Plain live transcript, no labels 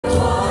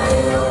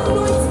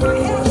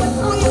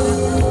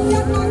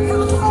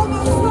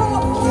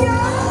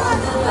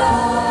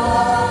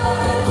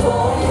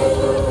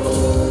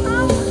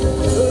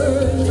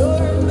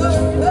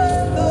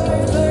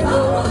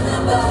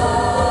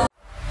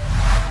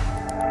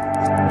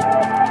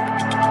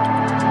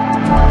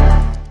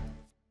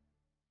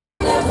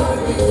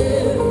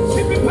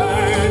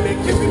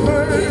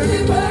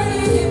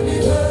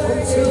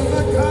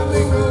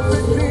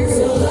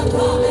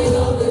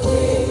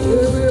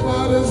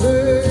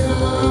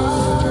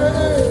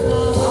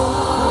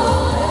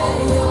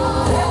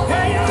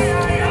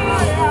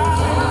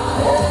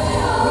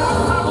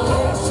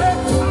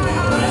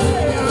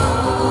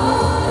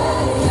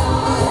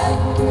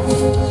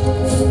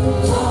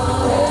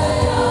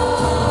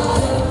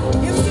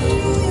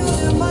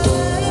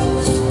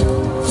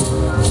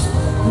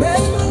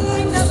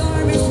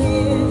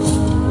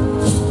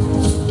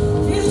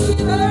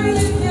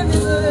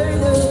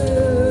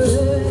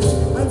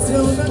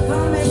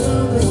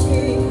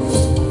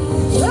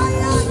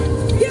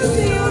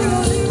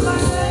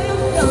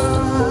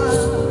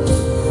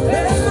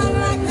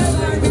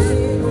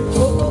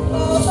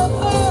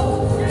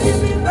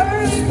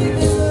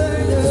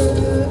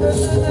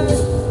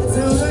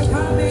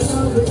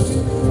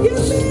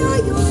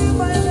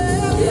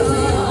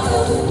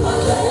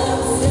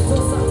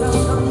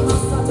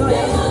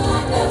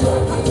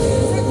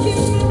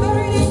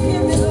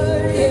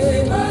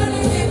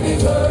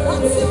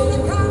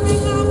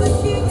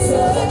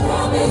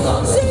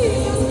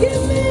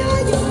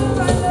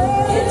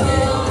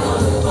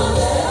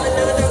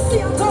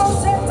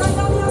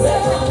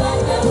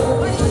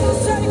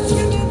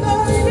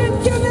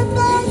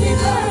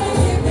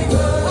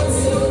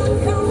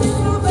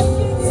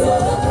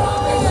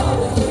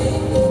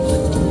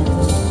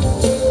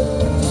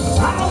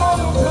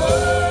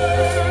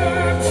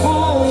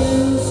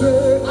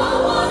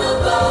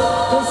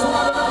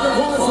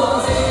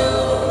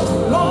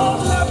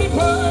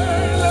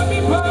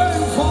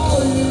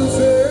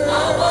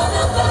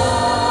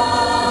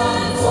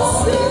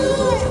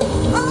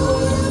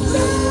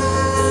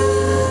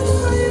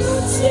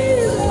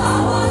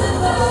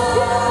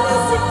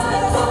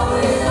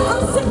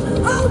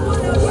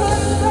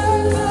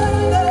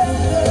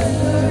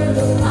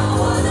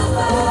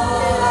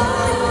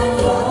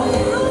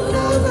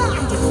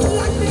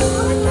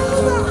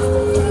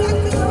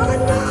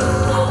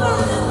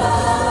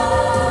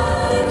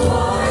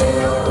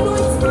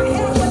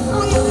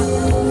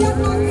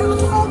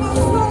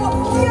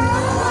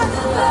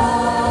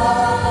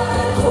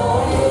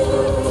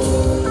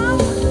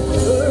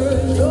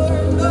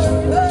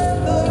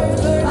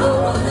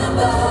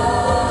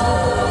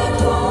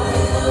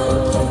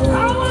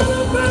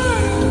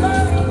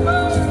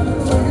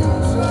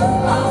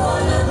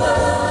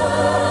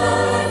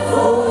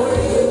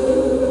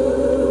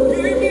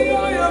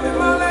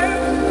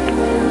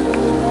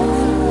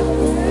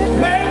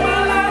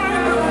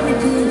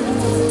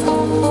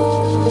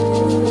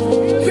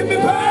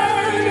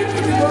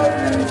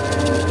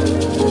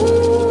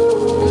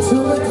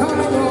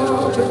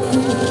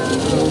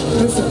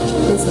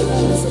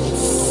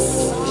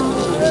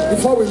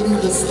Before we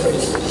leave this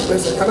place,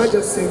 listen, can I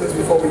just say this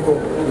before we go?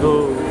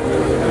 No.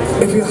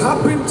 If you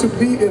happen to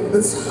be in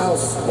this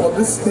house or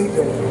this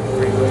stadium,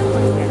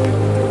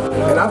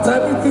 and after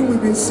everything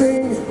we've been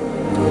saying,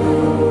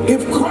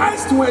 if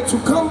Christ were to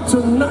come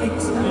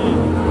tonight,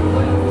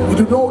 you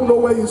do not know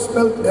where you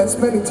spend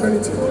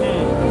eternity.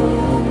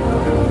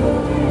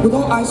 With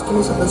all eyes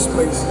closed in this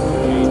place.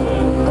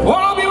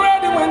 I'll be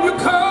ready when you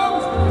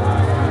come.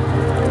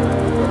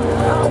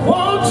 I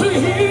want to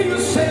hear you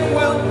say,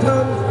 well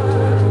done.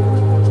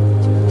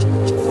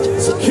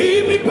 So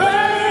keep me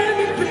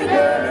burning, keep me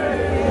burning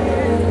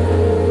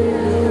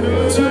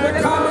to the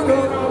coming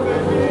of.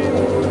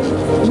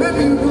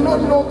 Maybe you do not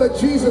know the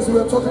Jesus we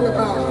are talking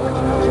about.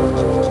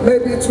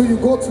 Maybe until you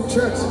go to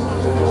church.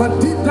 But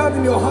deep down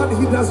in your heart,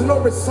 he does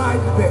not reside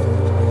there.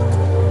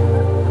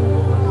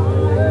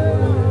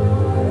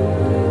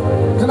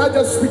 Can I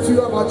just speak to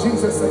you about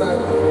Jesus tonight?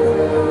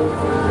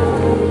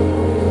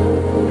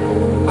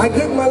 I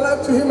gave my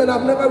life to him and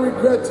I've never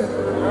regretted.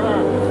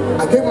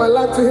 I gave my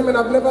life to him and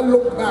I've never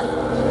looked back.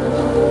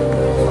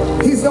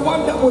 He's the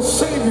one that will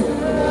save you.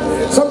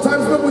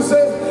 Sometimes people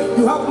say,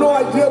 you have no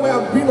idea where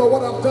I've been or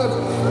what I've done.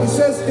 He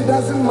says, it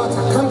doesn't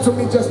matter. Come to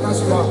me just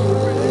as you are.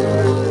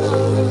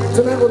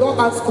 Tonight, with all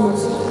eyes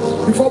closed,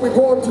 before we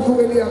go on to do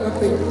any other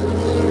thing,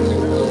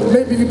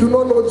 maybe you do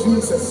not know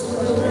Jesus.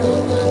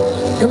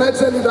 Can I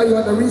tell you that you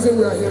are the reason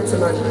we are here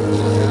tonight?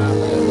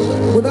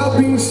 Without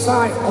being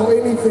shy or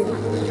anything.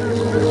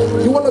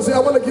 You want to say, I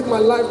want to give my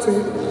life to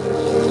him.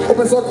 Can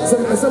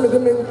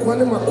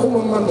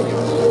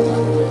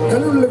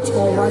you lift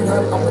your right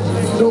hand up?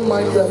 If you don't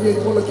mind, you are here,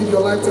 you want to give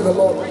your life to the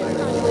Lord.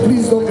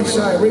 Please don't be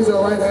shy. Raise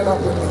your right hand up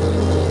with me.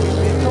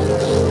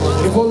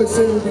 If all is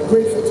saying, you'll be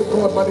grateful to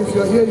God. But if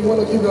you're here, you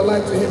want to give your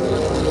life to him.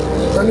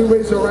 Can you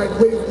raise your right?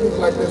 Wave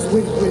like this.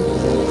 Wave.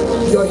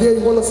 You're here,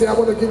 you want to say, I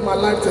want to give my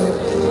life to him.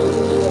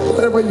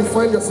 Wherever you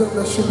find yourself,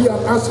 there should be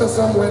an answer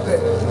somewhere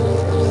there.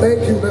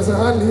 Thank you. There's a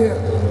hand here.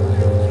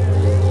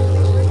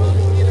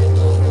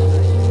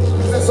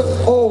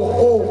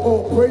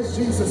 Oh, praise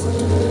Jesus.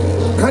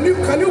 Can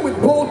you with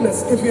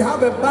boldness, if you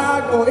have a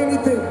bag or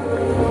anything,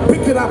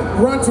 pick it up,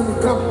 run to me,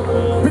 come.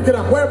 Pick it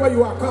up, wherever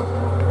you are, come.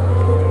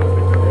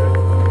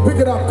 Pick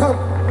it up, come.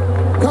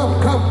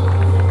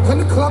 Can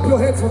you clap your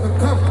hands for them?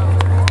 Come.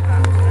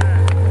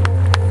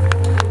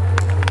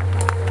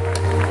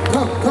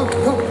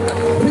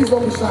 Please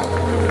don't be shy.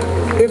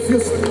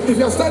 If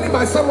you're standing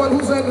by someone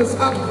whose hand is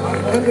up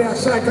and they are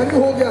shy, can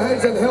you hold their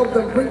hands and help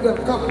them, bring them,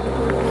 come,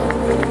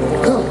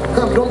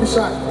 don't be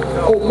shy.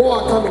 Oh, more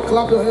are coming.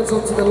 Clap your hands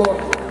unto the Lord.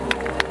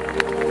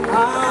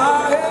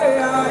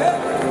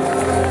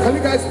 Can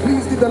you guys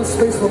please give them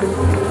space for me?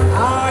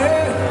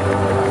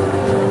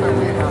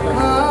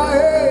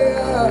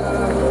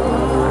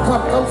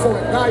 Come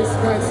forward, guys,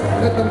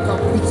 let them come,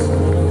 please.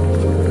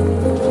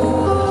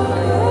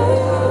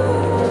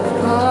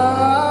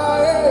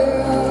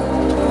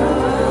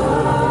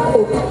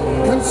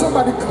 Can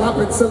somebody clap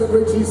and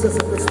celebrate Jesus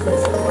in this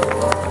place?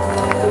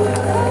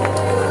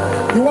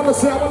 You want to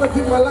say, I want to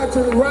give my life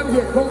to him? Run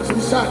here, don't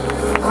be shy.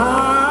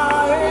 Come.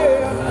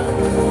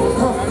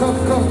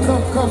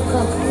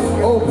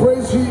 Oh,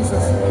 praise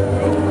Jesus.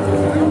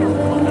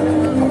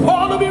 I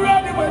want to be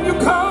ready when you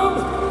come.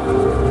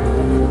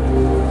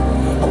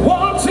 I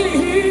want to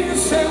hear you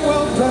say,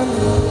 well done.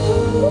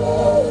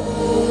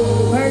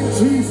 Thank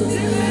Jesus.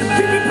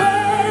 Keep me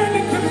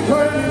burning.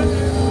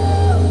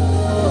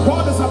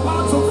 God is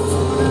about to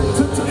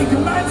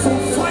ignite some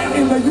fire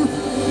in the youth.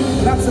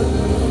 That's it.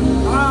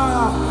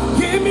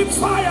 Give me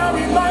fire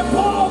in my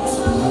bones.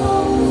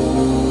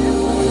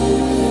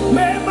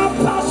 May my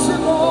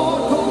passion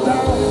all go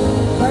down.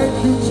 Thank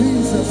you,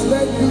 Jesus.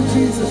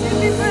 Keep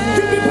me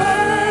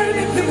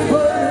burning.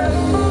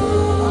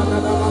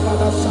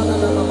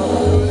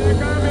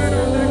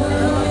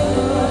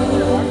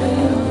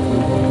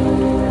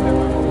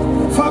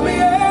 For me,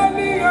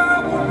 any I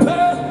will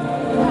pay.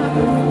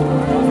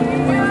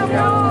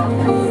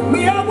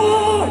 Me, I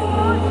will.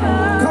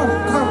 Come.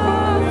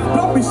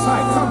 Don't be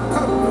shy.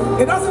 Come.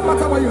 It doesn't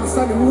matter where you're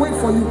standing, we wait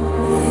for you.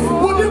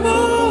 Would you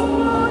move?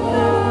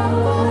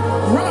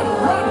 Run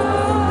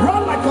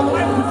like your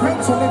life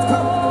depends on it.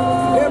 Come.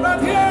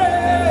 Right here.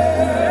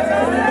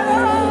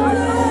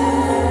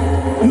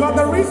 You are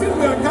the reason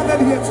we are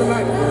gathered here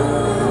tonight.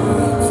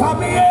 For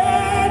me,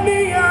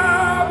 any I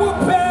will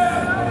pay.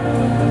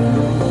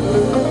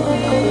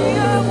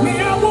 Me,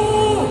 I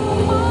will.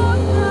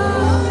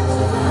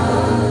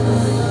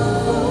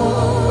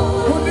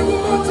 Would you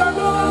move to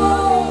know?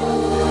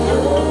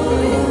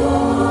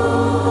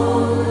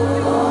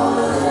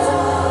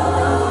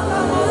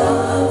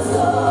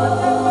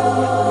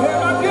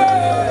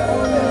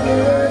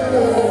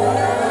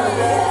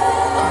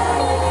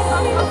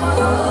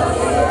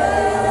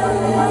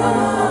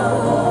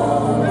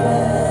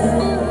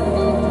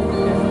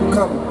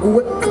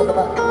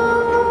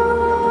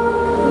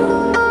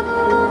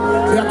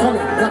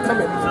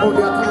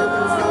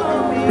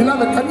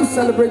 Beloved, can you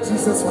celebrate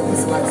Jesus for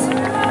his life?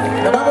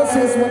 The Bible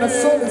says when a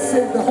soul is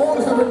saved, the whole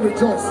heaven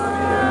rejoices.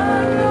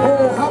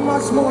 Oh, how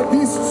much more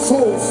these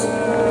souls.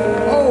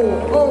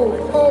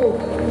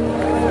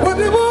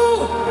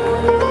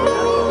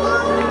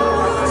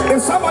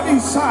 If somebody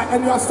is shy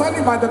and you are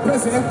standing by the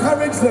person,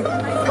 encourage them.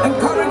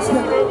 Encourage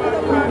them.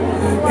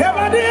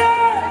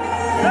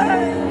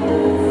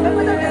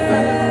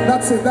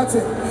 That's it. That's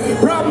it.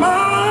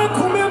 Brahma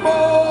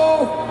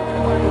Kumemo.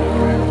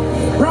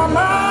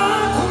 Brahma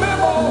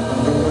Kumemo.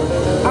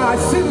 I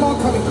see more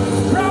coming.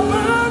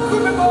 Brahma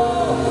Kumemo.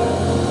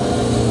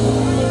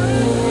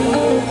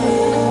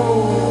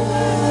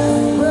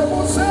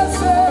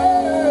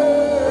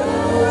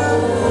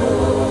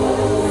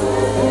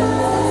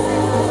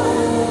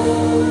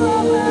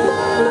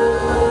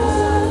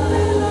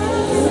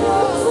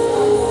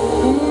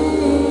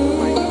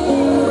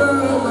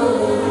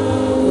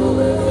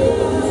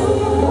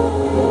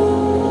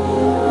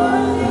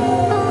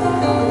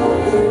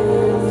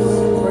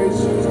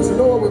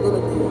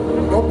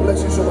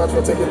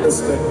 For taking this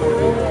step.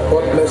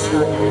 God bless you.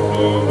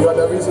 You are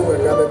the reason we're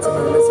gathered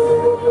tonight. Listen.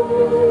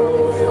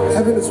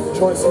 Heaven is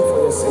rejoicing for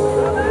your sake.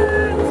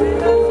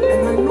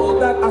 And I know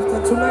that after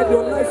tonight,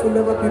 your life will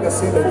never be the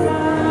same again.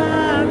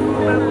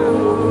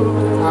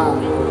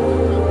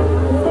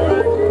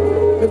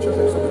 Lift your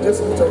hands up.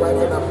 Just lift your right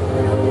hand up.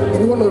 And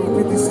you want to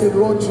repeat this, say,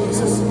 Lord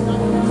Jesus,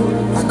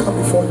 I come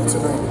before you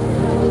tonight,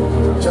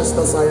 just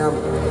as I am.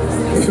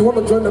 If you want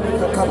to join them, you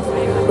can come.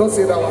 Don't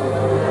say that one.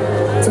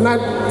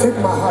 Tonight, take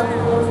my heart.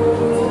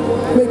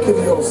 Make it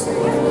yours.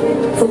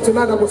 From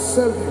tonight I will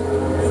serve you.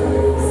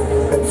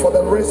 And for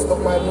the rest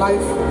of my life,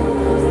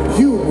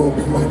 you will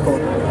be my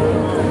God.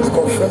 I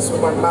confess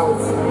with my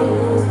mouth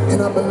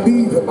and I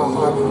believe in my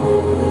heart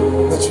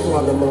that you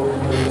are the Lord.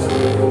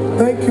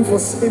 Thank you for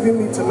saving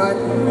me tonight.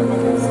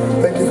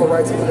 Thank you for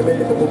writing my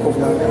name in the book of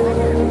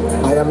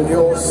life. I am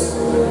yours.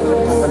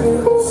 I am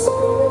yours.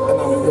 And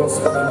I am yours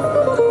forever.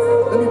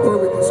 Let me pray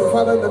with you. So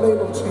Father, in the name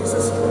of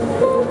Jesus,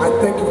 I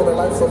thank you for the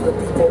lives of your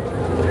people.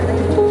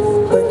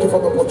 Thank you for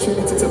the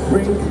opportunity to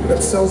bring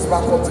themselves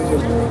back unto you.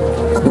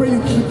 I pray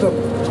you keep them.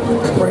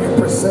 I pray you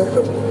preserve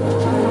them.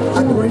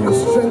 I pray you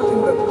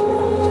strengthen them.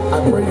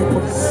 I pray you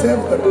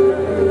preserve them.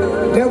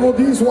 Devil,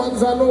 these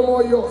ones are no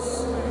more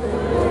yours.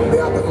 They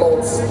are the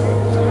Lord's.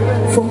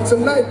 From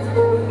tonight,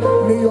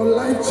 may your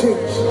life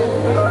change.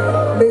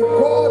 May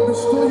God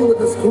bestow you with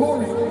his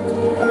glory.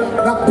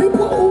 That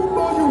people who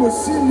know you will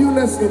see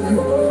newness in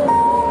you.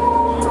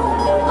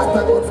 I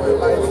thank God for your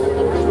life.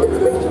 In the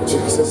name of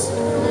Jesus.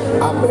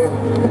 Amen.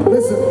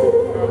 Listen,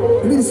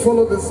 please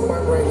follow this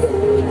man right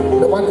here.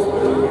 The one,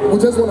 we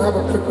just want to have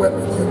a quick word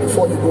with you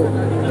before you go.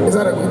 Is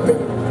that a good thing?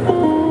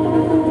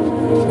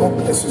 God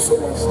bless you so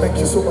much. Thank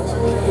you so much.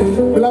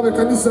 Beloved,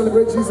 can you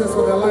celebrate Jesus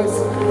for their lives?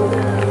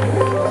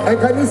 And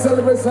can you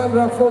celebrate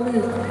Sandra for me?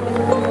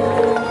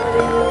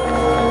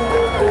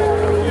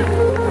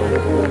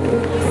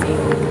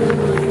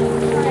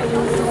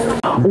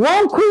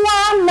 One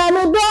kuan na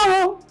no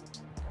do.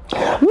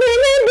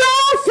 Mini do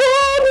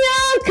food ya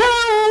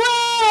kawa.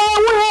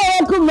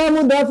 We kuma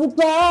mu da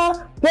fupa.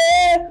 Pe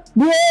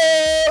bo.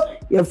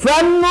 Your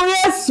friend no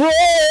yeso.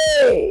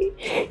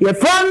 Your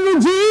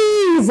friend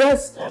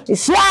Jesus.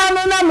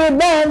 Ishano na me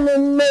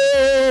ben me.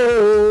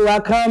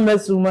 Akame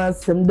suma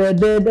sem de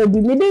bi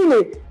me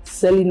dey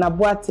Selina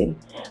Boatin.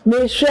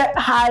 Me share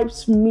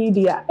Hypes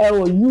Media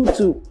or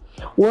YouTube.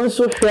 One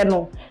so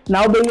no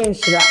now be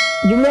nshira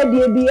you made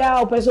the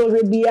bia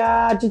person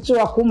bia tichi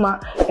wakuma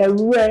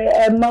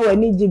ma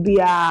wani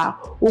jibia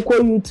uko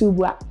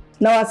YouTube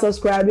now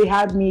subscribe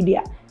Hypes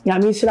Media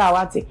nyame nshira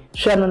wate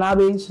hwe no now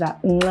be nshira